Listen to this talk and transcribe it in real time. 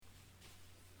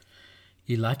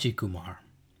Ilachikumar.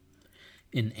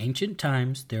 In ancient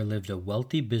times, there lived a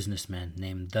wealthy businessman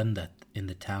named Dandat in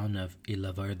the town of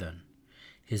Ilavardhan.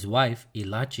 His wife,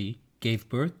 Ilachi, gave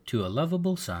birth to a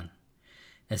lovable son.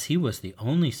 As he was the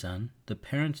only son, the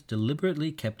parents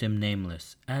deliberately kept him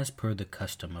nameless, as per the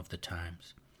custom of the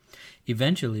times.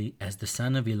 Eventually, as the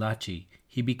son of Ilachi,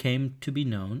 he became to be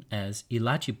known as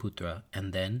Ilachiputra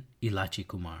and then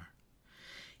Ilachikumar.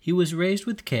 He was raised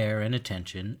with care and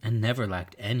attention and never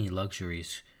lacked any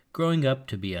luxuries, growing up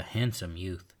to be a handsome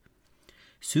youth.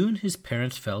 Soon his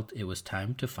parents felt it was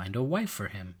time to find a wife for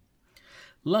him.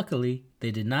 Luckily, they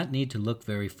did not need to look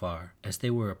very far, as they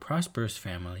were a prosperous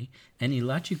family and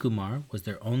Ilachikumar was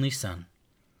their only son.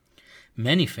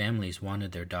 Many families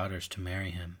wanted their daughters to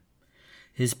marry him.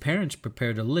 His parents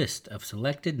prepared a list of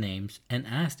selected names and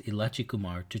asked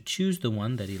Ilachikumar to choose the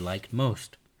one that he liked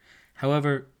most.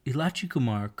 However,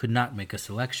 Ilachikumar could not make a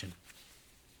selection.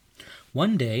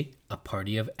 One day, a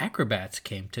party of acrobats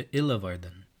came to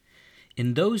Ilavardhan.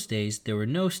 In those days, there were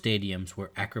no stadiums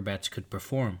where acrobats could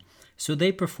perform, so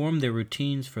they performed their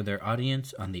routines for their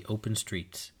audience on the open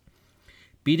streets.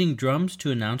 Beating drums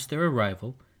to announce their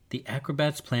arrival, the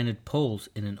acrobats planted poles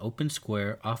in an open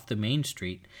square off the main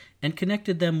street and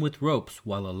connected them with ropes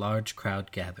while a large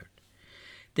crowd gathered.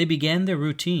 They began their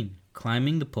routine,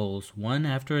 climbing the poles one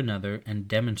after another and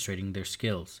demonstrating their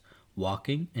skills,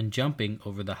 walking and jumping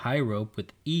over the high rope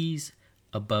with ease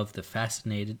above the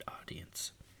fascinated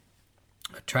audience.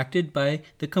 Attracted by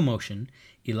the commotion,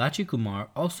 Ilachikumar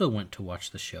also went to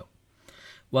watch the show.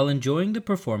 While enjoying the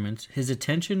performance, his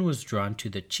attention was drawn to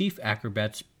the chief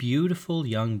acrobat's beautiful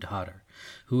young daughter,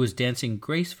 who was dancing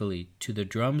gracefully to the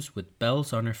drums with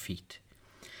bells on her feet.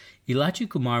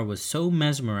 Ilachikumar was so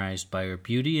mesmerized by her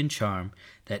beauty and charm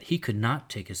that he could not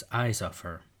take his eyes off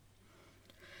her.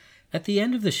 At the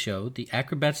end of the show, the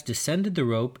acrobats descended the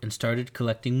rope and started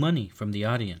collecting money from the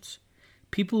audience.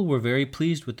 People were very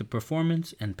pleased with the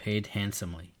performance and paid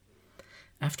handsomely.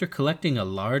 After collecting a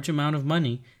large amount of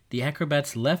money, the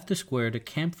acrobats left the square to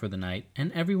camp for the night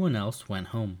and everyone else went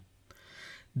home.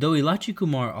 Though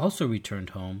Ilachikumar also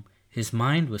returned home, his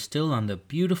mind was still on the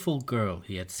beautiful girl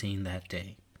he had seen that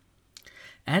day.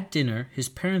 At dinner, his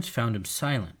parents found him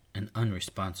silent and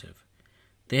unresponsive.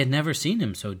 They had never seen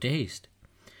him so dazed.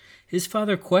 His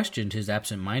father questioned his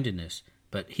absent-mindedness,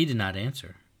 but he did not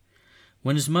answer.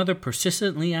 When his mother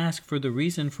persistently asked for the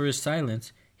reason for his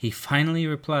silence, he finally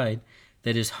replied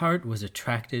that his heart was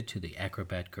attracted to the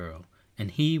acrobat girl,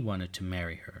 and he wanted to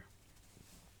marry her.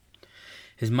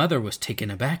 His mother was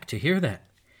taken aback to hear that.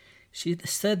 She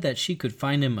said that she could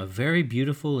find him a very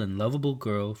beautiful and lovable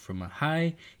girl from a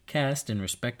high caste and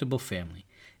respectable family,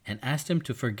 and asked him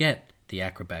to forget the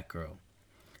acrobat girl.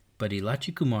 But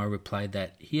Ilachikumar replied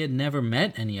that he had never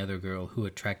met any other girl who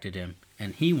attracted him,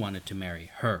 and he wanted to marry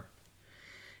her.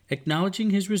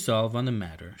 Acknowledging his resolve on the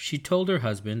matter, she told her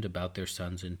husband about their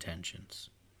son's intentions.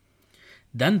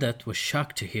 Dandat was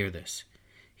shocked to hear this.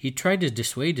 He tried to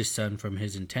dissuade his son from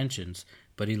his intentions,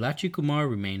 but Ilachikumar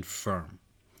remained firm.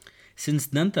 Since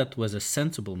Dandat was a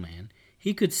sensible man,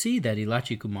 he could see that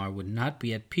Ilachikumar would not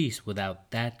be at peace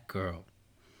without that girl.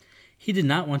 He did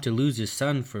not want to lose his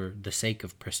son for the sake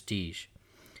of prestige.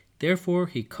 Therefore,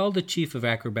 he called the chief of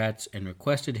acrobats and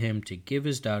requested him to give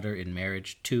his daughter in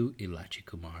marriage to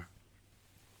Ilachikumar.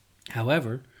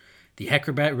 However, the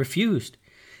acrobat refused,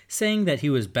 saying that he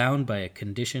was bound by a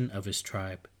condition of his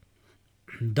tribe.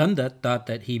 Dandat thought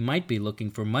that he might be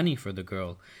looking for money for the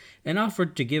girl, and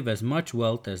offered to give as much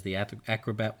wealth as the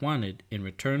acrobat wanted in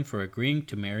return for agreeing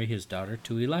to marry his daughter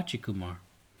to Ilachikumar.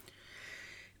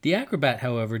 The acrobat,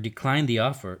 however, declined the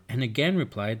offer and again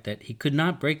replied that he could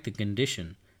not break the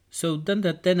condition, so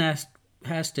Dandat then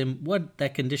asked him what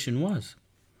that condition was.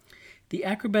 The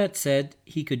acrobat said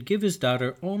he could give his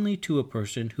daughter only to a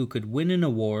person who could win an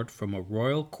award from a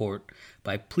royal court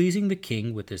by pleasing the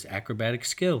king with his acrobatic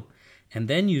skill, and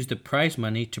then use the prize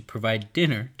money to provide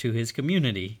dinner to his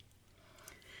community.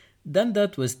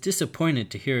 Dandat was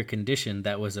disappointed to hear a condition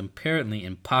that was apparently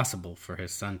impossible for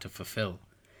his son to fulfill.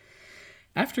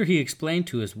 After he explained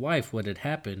to his wife what had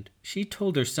happened, she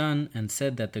told her son and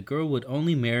said that the girl would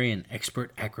only marry an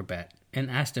expert acrobat and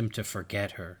asked him to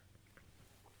forget her.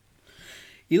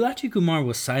 Ilachikumar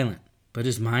was silent, but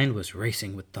his mind was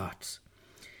racing with thoughts.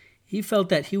 He felt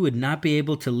that he would not be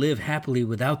able to live happily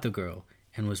without the girl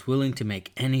and was willing to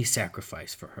make any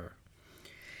sacrifice for her.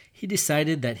 He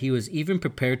decided that he was even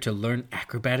prepared to learn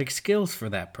acrobatic skills for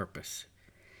that purpose.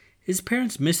 His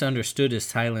parents misunderstood his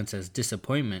silence as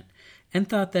disappointment and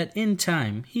thought that in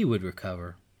time he would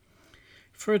recover.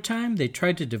 For a time they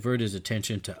tried to divert his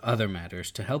attention to other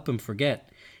matters to help him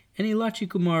forget, and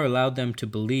Ilachikumar allowed them to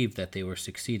believe that they were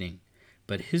succeeding.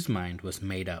 but his mind was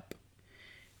made up.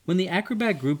 When the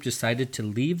acrobat group decided to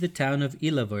leave the town of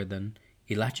Ilavardhan,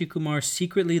 Ilachikumar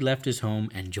secretly left his home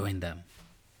and joined them.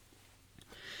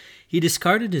 He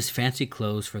discarded his fancy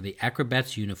clothes for the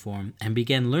acrobat's uniform and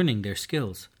began learning their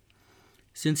skills.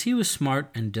 Since he was smart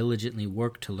and diligently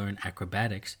worked to learn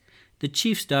acrobatics, the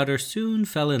chief's daughter soon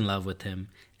fell in love with him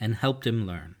and helped him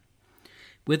learn.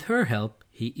 With her help,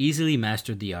 he easily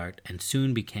mastered the art and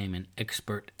soon became an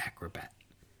expert acrobat.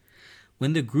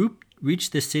 When the group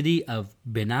reached the city of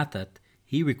Benatat,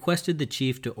 he requested the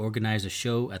chief to organize a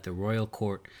show at the royal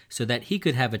court so that he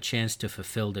could have a chance to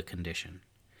fulfill the condition.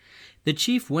 The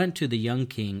chief went to the young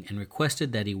king and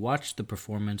requested that he watch the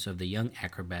performance of the young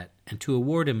acrobat and to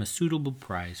award him a suitable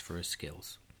prize for his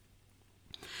skills.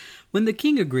 When the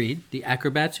king agreed, the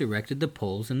acrobats erected the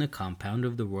poles in the compound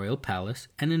of the royal palace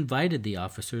and invited the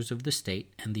officers of the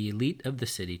state and the elite of the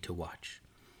city to watch.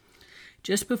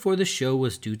 Just before the show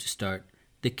was due to start,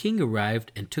 the king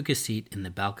arrived and took a seat in the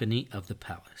balcony of the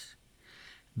palace.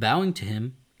 Bowing to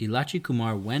him,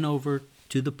 Ilachikumar went over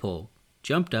to the pole,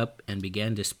 jumped up, and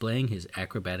began displaying his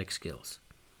acrobatic skills.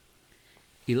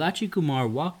 Ilachikumar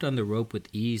walked on the rope with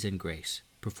ease and grace,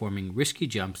 performing risky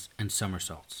jumps and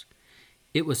somersaults.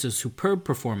 It was a superb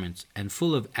performance and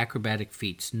full of acrobatic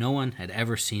feats no one had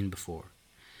ever seen before.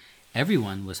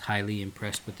 Everyone was highly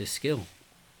impressed with his skill.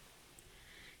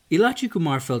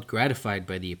 Ilachikumar felt gratified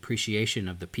by the appreciation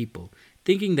of the people,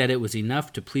 thinking that it was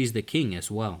enough to please the king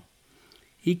as well.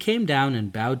 He came down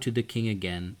and bowed to the king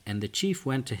again, and the chief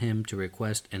went to him to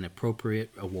request an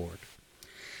appropriate award.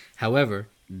 However,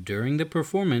 during the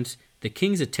performance, the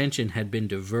king's attention had been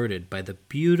diverted by the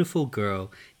beautiful girl,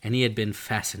 and he had been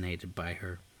fascinated by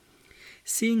her.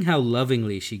 Seeing how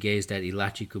lovingly she gazed at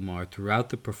Ilachikumar throughout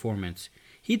the performance,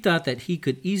 he thought that he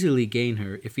could easily gain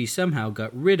her if he somehow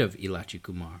got rid of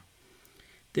Ilachikumar.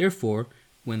 Therefore,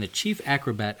 when the chief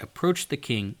acrobat approached the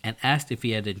king and asked if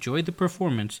he had enjoyed the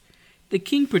performance, the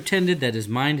king pretended that his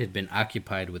mind had been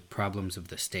occupied with problems of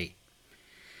the state.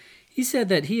 He said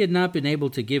that he had not been able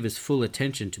to give his full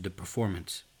attention to the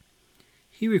performance.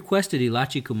 He requested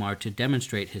Ilachikumar to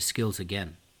demonstrate his skills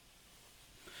again.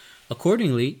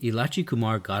 Accordingly,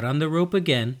 Ilachikumar got on the rope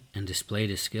again and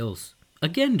displayed his skills,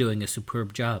 again doing a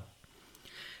superb job.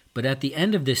 But at the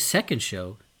end of this second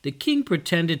show, the king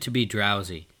pretended to be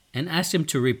drowsy and asked him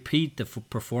to repeat the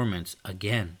performance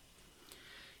again.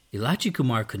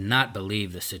 Ilachikumar could not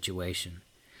believe the situation.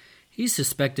 He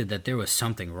suspected that there was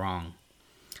something wrong.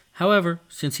 However,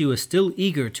 since he was still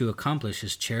eager to accomplish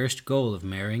his cherished goal of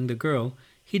marrying the girl,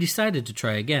 he decided to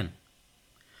try again.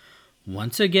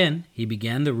 Once again, he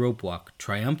began the rope walk,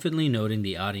 triumphantly noting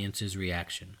the audience's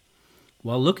reaction.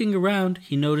 While looking around,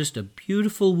 he noticed a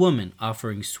beautiful woman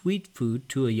offering sweet food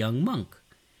to a young monk.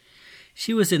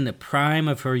 She was in the prime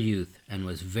of her youth and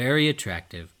was very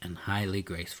attractive and highly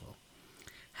graceful.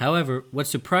 However, what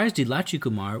surprised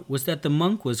Ilachikumar was that the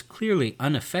monk was clearly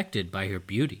unaffected by her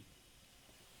beauty.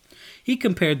 He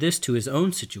compared this to his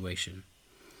own situation.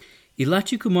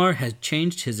 Ilachikumar had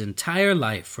changed his entire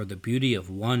life for the beauty of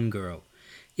one girl,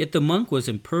 yet the monk was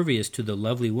impervious to the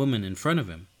lovely woman in front of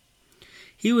him.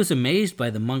 He was amazed by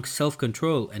the monk's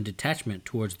self-control and detachment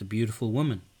towards the beautiful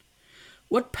woman.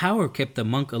 What power kept the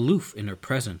monk aloof in her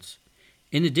presence?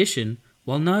 In addition,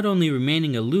 while not only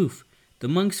remaining aloof, the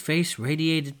monk's face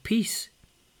radiated peace.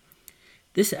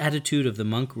 This attitude of the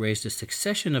monk raised a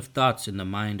succession of thoughts in the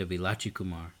mind of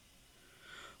Ilachikumar.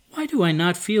 Why do I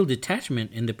not feel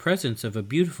detachment in the presence of a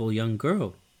beautiful young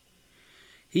girl?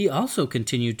 He also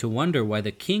continued to wonder why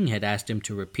the king had asked him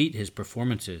to repeat his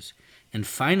performances, and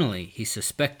finally he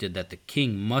suspected that the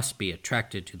king must be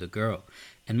attracted to the girl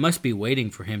and must be waiting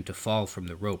for him to fall from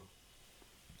the rope.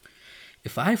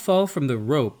 If I fall from the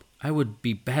rope, I would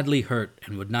be badly hurt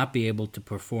and would not be able to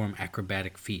perform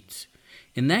acrobatic feats.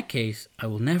 In that case, I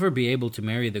will never be able to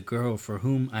marry the girl for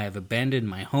whom I have abandoned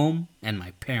my home and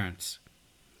my parents.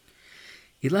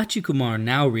 Ilachikumar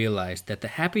now realized that the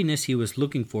happiness he was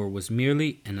looking for was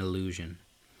merely an illusion.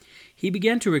 He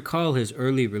began to recall his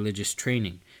early religious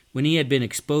training, when he had been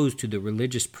exposed to the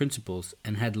religious principles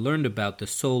and had learned about the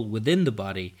soul within the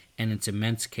body and its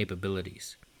immense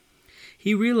capabilities.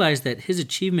 He realized that his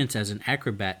achievements as an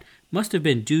acrobat must have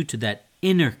been due to that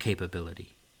inner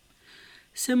capability.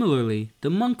 Similarly, the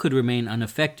monk could remain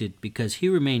unaffected because he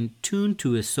remained tuned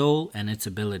to his soul and its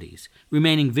abilities,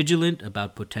 remaining vigilant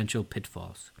about potential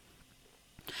pitfalls.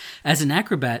 As an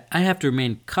acrobat, I have to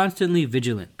remain constantly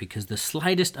vigilant because the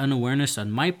slightest unawareness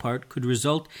on my part could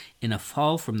result in a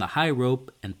fall from the high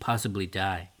rope and possibly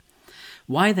die.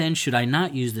 Why then should I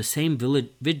not use the same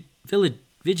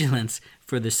vigilance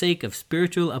for the sake of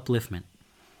spiritual upliftment?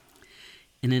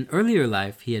 In an earlier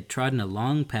life, he had trodden a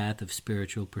long path of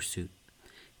spiritual pursuit.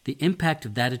 The impact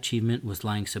of that achievement was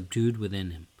lying subdued within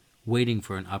him, waiting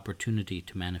for an opportunity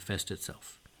to manifest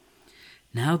itself.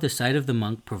 Now the sight of the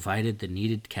monk provided the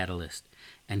needed catalyst,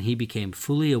 and he became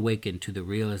fully awakened to the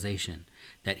realization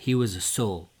that he was a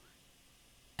soul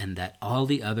and that all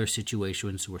the other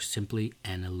situations were simply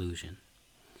an illusion.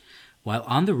 While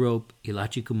on the rope,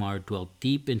 Ilachikumar dwelt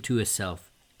deep into his self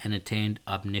and attained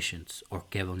omniscience, or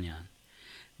Kevalnyan.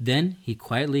 Then he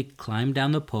quietly climbed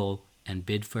down the pole and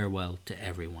bid farewell to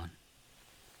everyone.